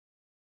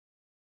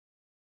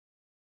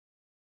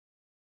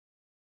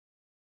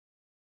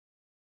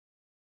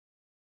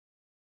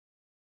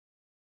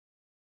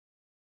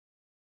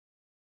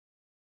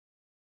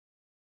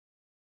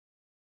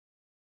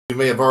You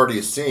may have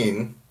already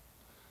seen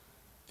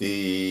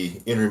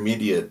the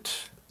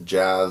intermediate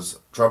jazz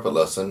trumpet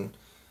lesson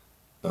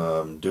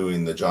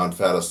doing the Jon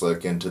Faddis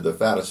lick into the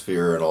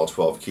FADDISPHERE in all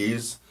 12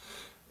 keys.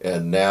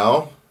 And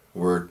now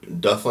we're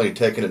definitely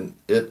taking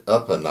it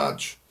up a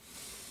notch.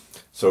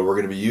 So we're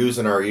going to be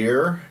using our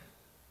ear,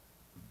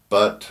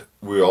 but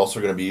we're also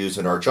going to be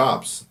using our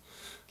chops.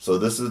 So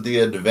this is the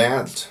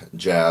advanced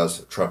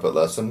jazz trumpet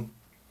lesson,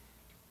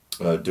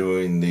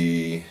 doing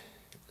the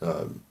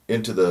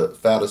into the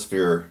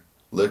FADDISPHERE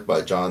lick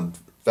by Jon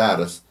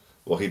Faddis.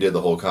 Well, he did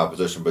the whole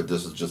composition, but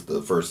this is just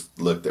the first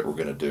lick that we're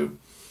going to do.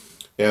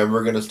 And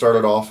we're going to start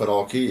it off in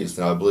all keys.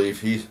 Now I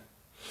believe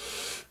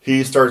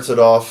he starts it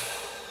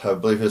off, I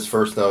believe his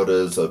first note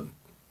is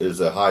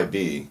a high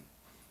B.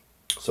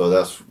 So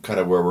that's kind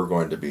of where we're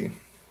going to be.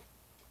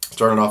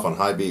 Starting off on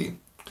high B.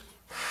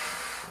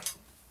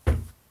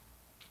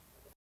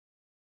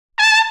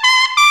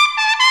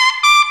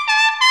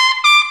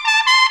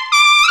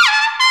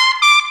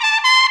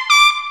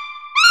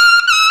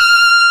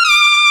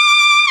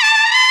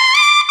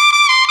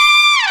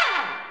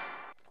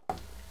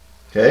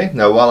 Okay,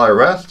 now while I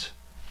rest,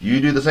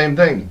 you do the same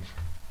thing.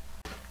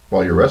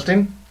 While you're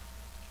resting?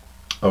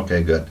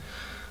 Okay, good.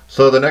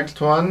 So the next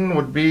one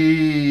would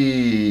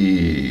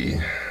be, we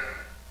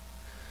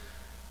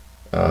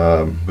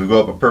go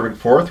up a perfect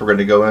fourth, we're going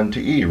to go into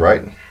E,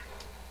 right?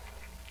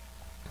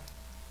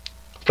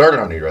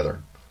 Starting on E,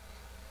 rather.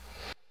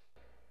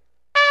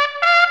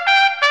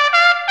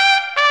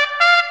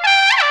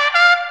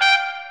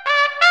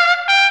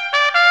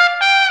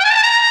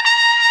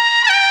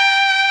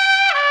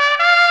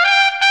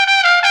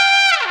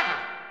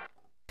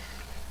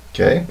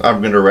 Okay,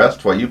 I'm going to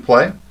rest while you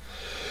play.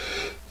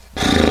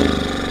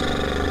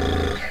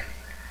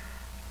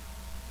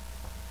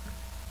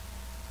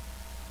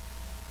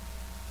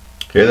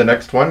 Okay, the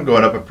next one,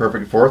 going up a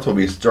perfect fourth, will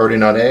be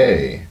starting on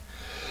A.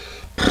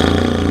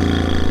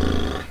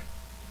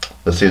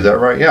 Let's see, is that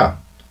right? Yeah.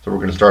 So we're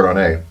going to start on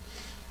A.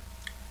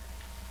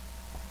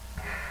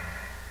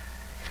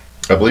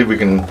 I believe we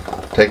can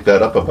take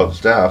that up above the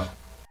staff.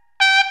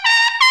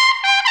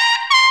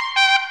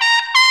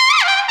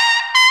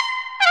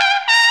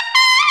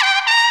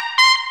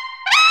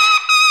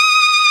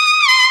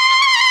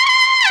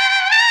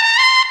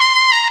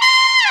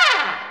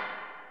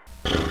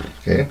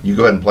 Okay, you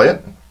go ahead and play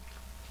it.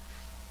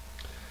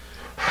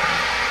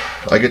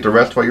 I get to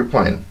rest while you're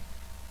playing.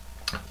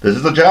 This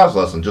is a jazz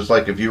lesson, just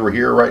like if you were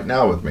here right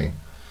now with me.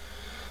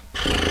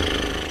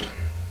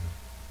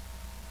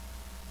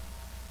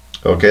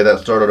 Okay, that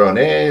started on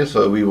A,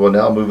 so we will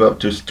now move up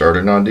to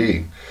starting on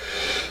D.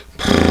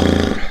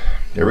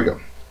 Here we go.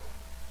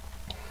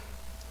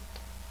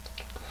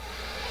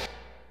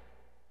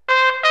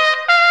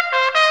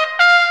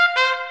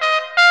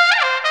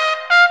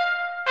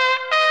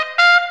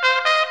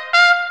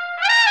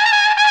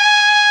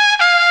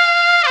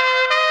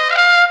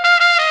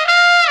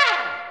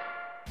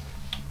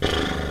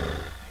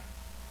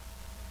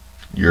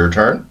 Your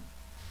turn.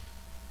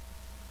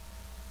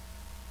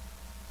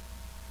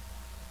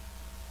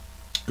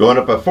 Going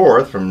up a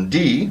fourth from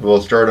D,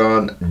 we'll start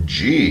on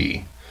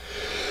G.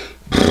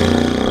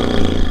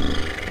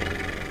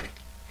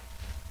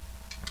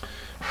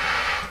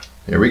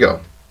 Here we go.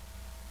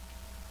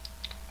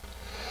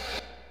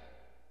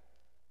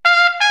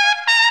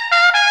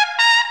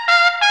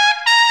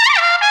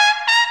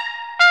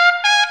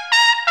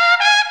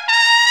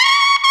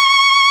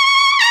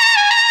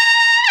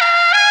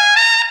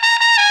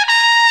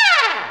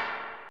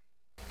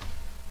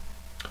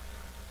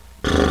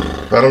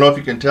 I don't know if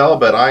you can tell,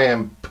 but I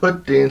am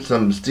putting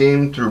some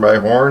steam through my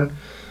horn,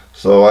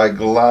 so I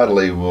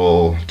gladly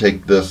will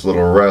take this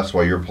little rest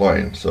while you're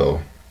playing.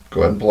 So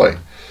go ahead and play.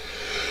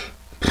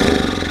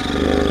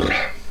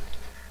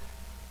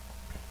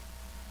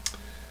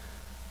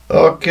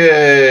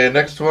 Okay,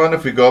 next one,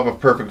 if we go up a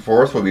perfect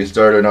fourth, we'll be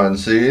starting on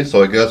C.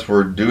 So I guess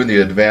we're doing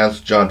the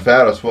advanced Jon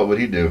Faddis. What would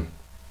he do?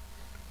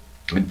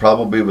 He'd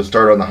probably would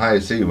start on the high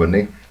C,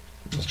 wouldn't he?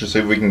 Let's just see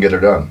if we can get it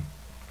done.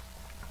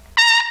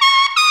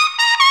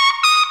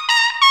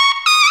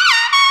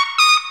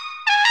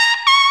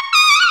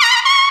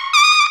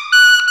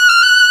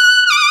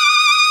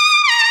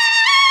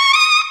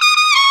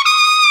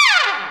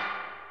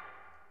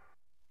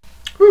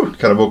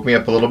 Kind of woke me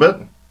up a little bit.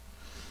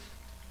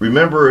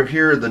 Remember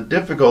here, the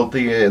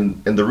difficulty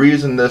and the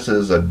reason this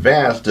is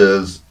advanced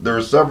is there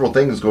are several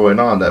things going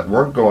on that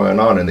weren't going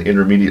on in the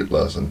intermediate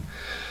lesson.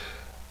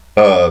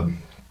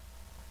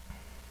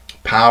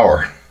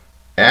 Power,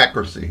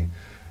 accuracy,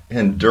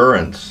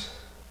 endurance,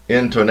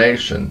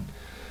 intonation,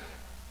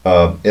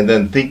 and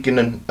then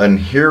thinking and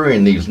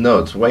hearing these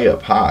notes way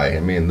up high.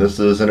 I mean,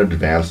 this is an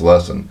advanced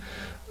lesson.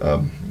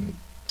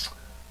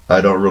 I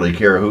don't really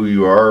care who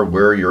you are,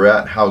 where you're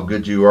at, how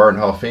good you are, and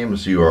how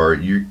famous you are.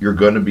 You're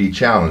going to be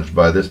challenged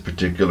by this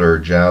particular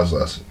jazz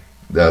lesson.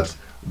 That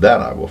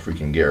I will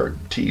freaking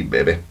guarantee,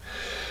 baby.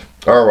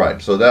 All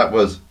right, so that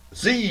was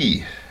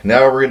C.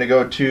 Now we're going to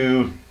go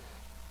to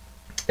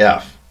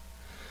F.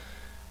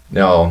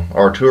 Now,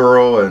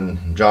 Arturo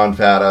and Jon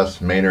Faddis,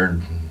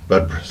 Maynard,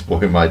 Bedpress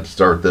boy might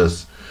start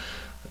this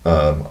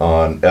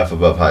on F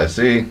above high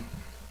C.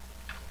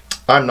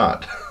 I'm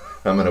not.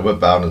 I'm going to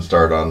whip out and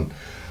start on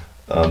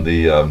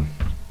the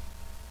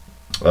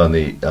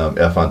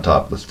F on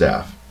top of the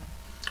staff,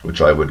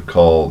 which I would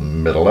call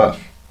middle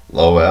F.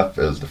 Low F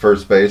is the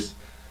first bass,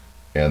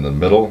 and the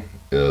middle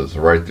is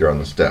right there on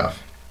the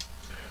staff.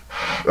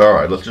 All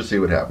right, let's just see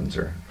what happens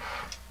here.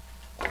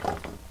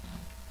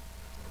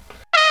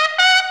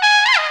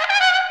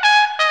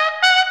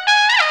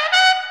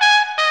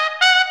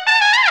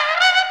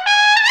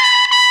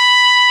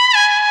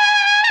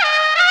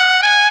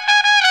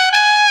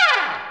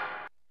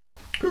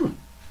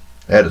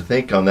 I had to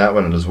think on that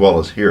one as well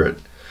as hear it.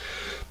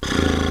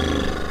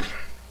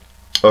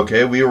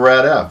 Okay, we were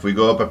at F. We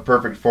go up a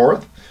perfect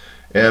fourth,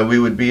 and we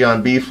would be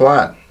on B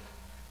flat.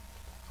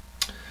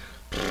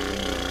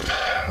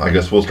 I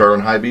guess we'll start on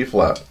high B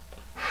flat.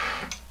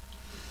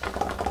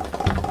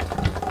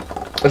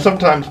 And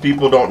sometimes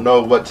people don't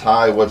know what's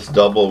high, what's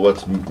double,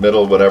 what's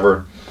middle,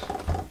 whatever.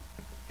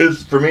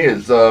 For me,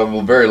 it's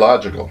very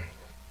logical.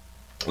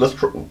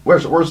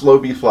 Where's low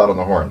B flat on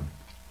the horn?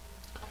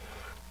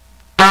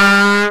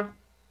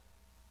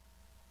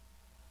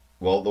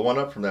 Well, the one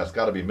up from that's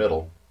got to be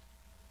middle.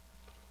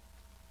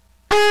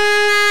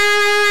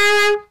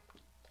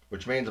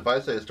 Which means if I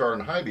say start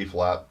on high B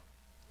flat,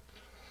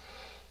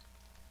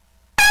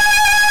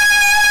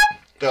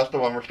 that's the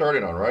one we're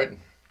starting on, right?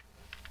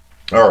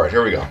 All right,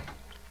 here we go.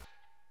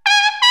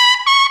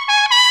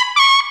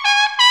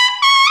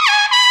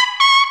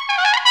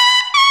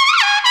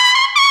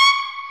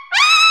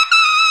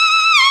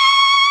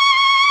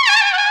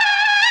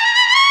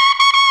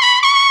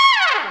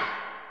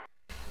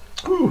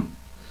 Whew.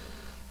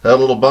 Had a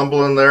little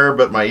bumble in there,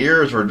 but my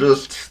ears were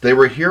just, they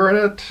were hearing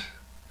it,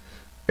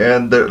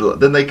 and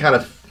then they kind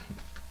of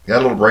got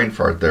a little brain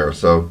fart there.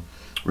 So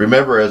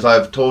remember, as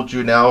I've told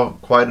you now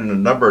quite in a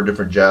number of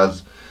different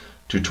jazz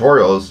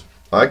tutorials,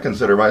 I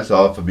consider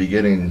myself a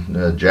beginning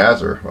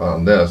jazzer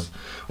on this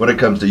when it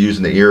comes to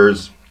using the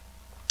ears,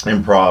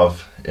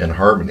 improv, and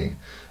harmony.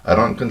 I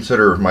don't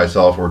consider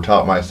myself or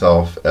taught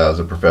myself as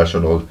a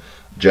professional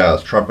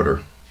jazz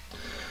trumpeter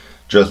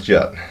just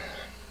yet.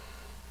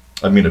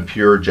 I mean a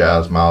pure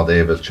jazz, Miles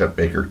Davis, Chet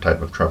Baker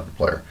type of trumpet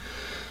player.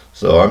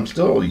 So I'm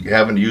still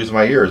having to use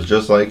my ears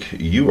just like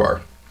you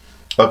are.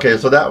 Okay,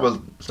 so that was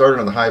starting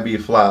on the high B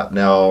flat.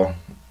 Now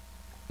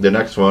the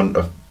next one,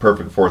 a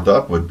perfect fourth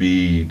up, would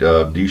be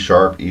D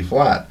sharp, E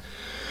flat.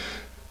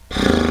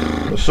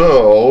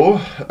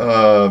 So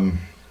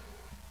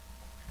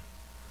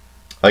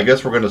I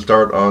guess we're going to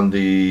start on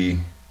the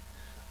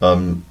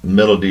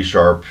middle D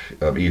sharp,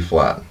 E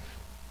flat.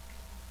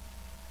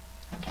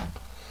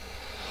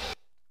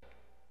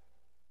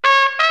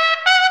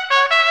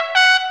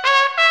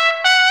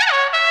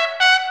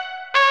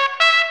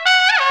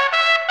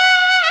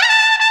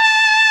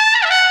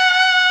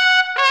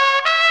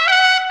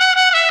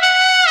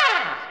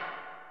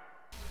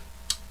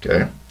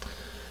 Okay,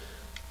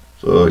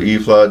 so E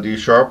flat, D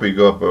sharp, we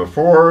go up a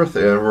fourth,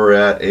 and we're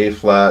at A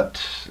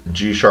flat,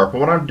 G sharp.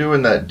 And when I'm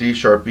doing that D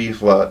sharp, E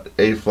flat,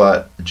 A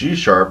flat, G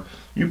sharp,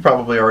 you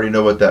probably already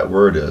know what that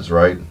word is,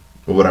 right?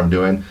 What I'm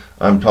doing,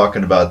 I'm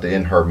talking about the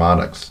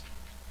enharmonics.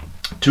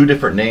 Two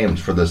different names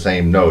for the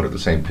same note or the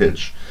same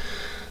pitch.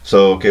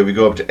 So, okay, we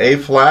go up to A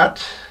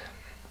flat.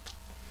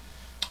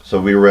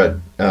 So we were at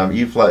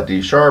E flat,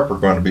 D sharp. We're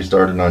going to be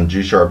starting on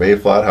G sharp, A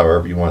flat,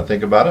 however you want to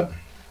think about it.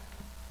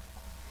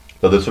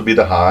 So this would be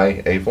the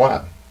high A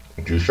flat,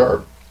 G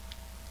sharp.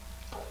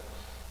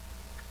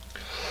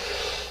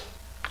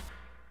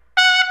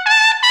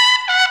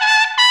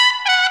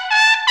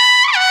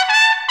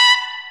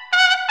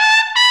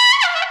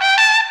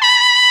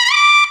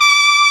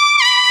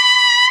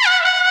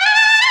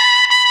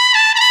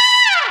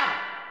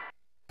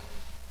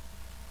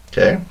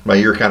 Okay, my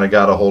ear kind of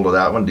got a hold of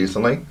that one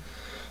decently.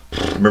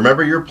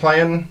 Remember, you're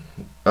playing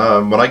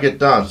when I get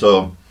done,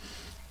 so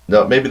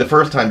now, maybe the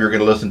first time you're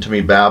going to listen to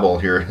me babble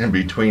here in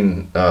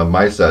between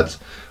my sets,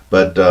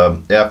 but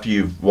after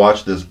you've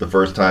watched this the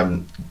first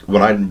time,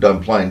 when I'm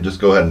done playing, just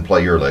go ahead and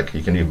play your lick.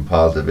 You can even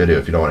pause the video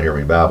if you don't want to hear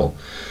me babble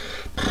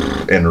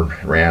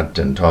and rant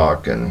and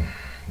talk and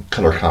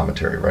color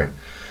commentary, right?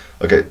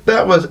 Okay,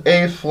 that was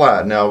A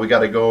flat. Now we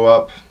got to go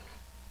up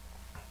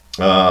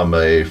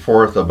a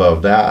fourth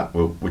above that,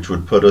 which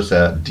would put us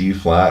at D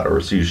flat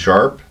or C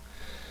sharp.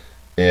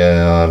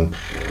 And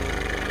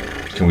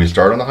can we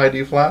start on the high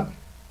D flat?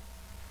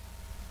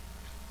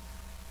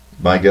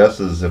 My guess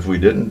is if we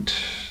didn't,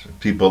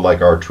 people like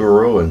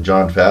Arturo and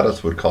Jon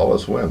Faddis would call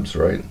us wimps,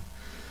 right?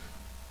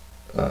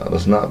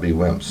 Let's not be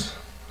wimps.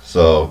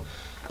 So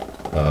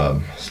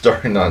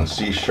starting on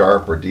C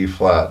sharp or D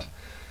flat.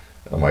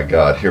 Oh my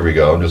God, here we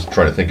go. I'm just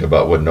trying to think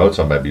about what notes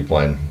I might be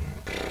playing.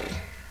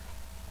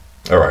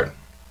 All right.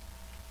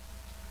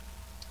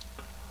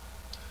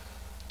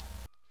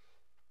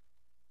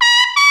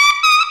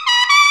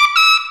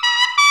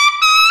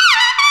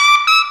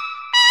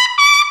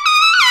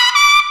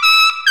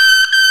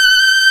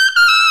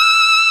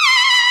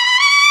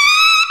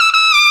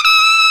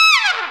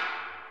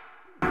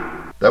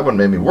 That one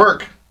made me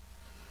work.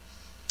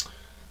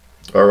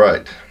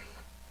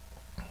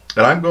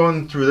 And I'm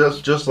going through this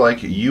just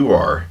like you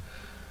are.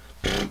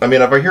 I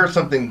mean, if I hear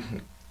something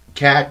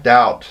cacked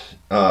out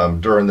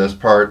during this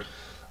part,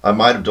 I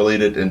might have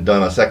deleted and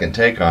done a second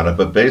take on it,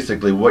 but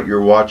basically what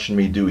you're watching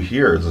me do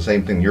here is the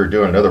same thing you're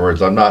doing. In other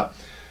words, I'm not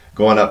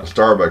going out to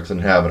Starbucks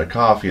and having a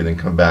coffee and then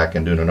come back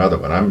and doing another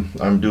one.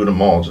 I'm doing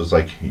them all just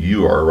like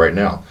you are right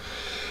now.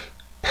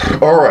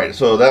 Alright,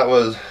 so that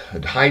was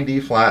a high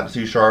D flat,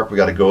 C sharp. We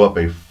got to go up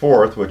a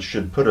fourth, which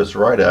should put us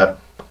right at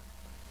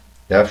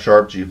F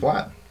sharp, G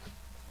flat.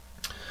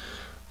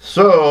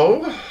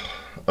 So,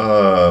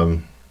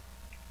 we're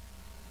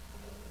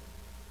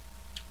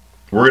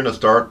going to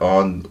start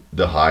on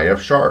the high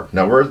F sharp.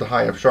 Now, where's the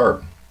high F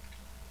sharp?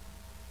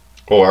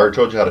 Oh, I already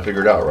told you how to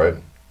figure it out, right?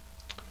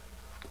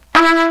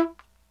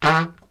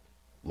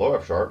 Low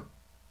F sharp,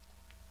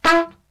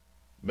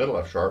 middle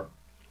F sharp,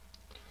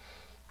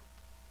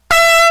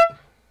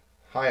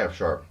 high F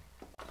sharp.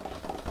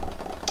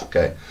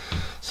 Okay,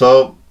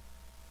 so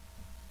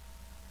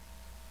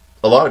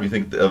a lot of you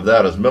think of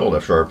that as middle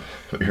F sharp.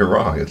 You're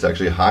wrong. It's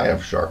actually high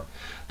F sharp.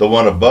 The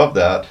one above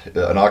that,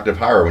 an octave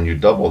higher, when you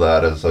double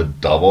that, is a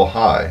double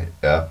high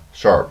F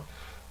sharp,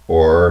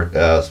 or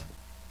as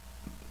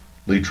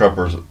lead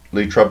trumpeters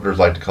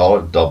like to call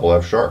it, double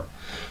F sharp.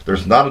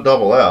 There's not a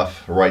double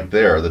F right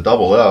there. The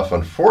double F,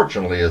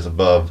 unfortunately, is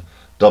above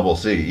double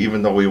C,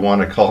 even though we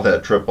want to call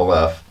that triple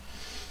F,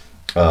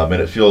 and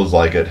it feels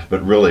like it,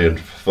 but really,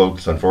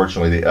 folks,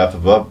 unfortunately, the F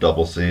above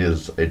double C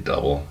is a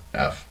double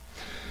F.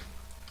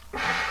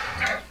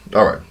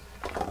 All right.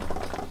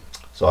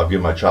 So I'll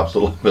give my chops a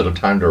little bit of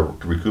time to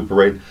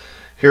recuperate.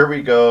 Here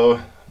we go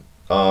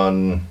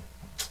on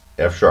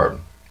F sharp.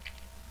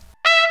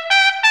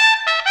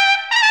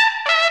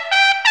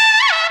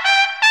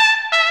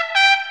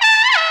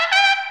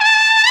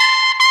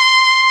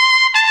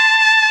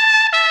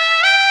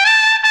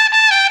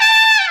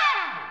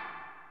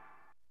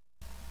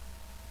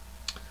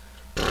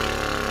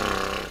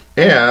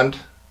 And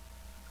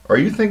are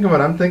you thinking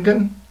what I'm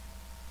thinking?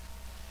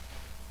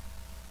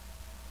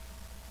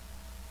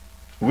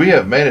 We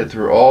have made it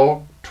through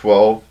all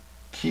 12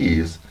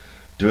 keys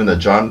doing the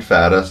Jon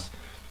Faddis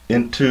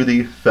into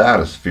the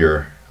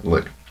FADDISPHERE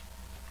lick.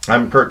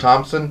 I'm Kurt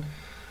Thompson,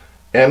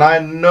 and I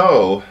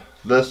know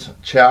this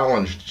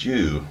challenged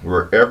you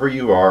wherever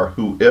you are,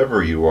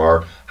 whoever you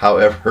are,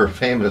 however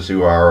famous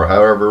you are, or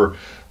however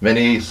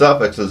many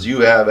suffixes you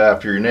have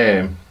after your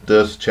name.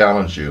 This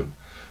challenged you.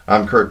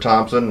 I'm Kurt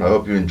Thompson. I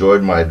hope you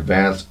enjoyed my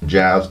advanced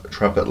jazz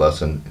trumpet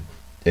lesson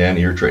and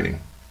ear training.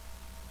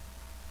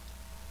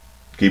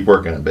 Keep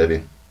working it,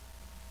 baby.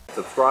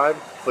 Subscribe,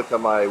 click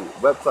on my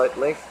website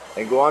link,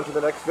 and go on to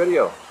the next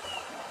video.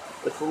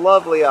 It's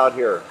lovely out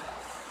here.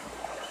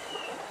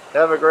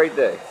 Have a great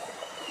day.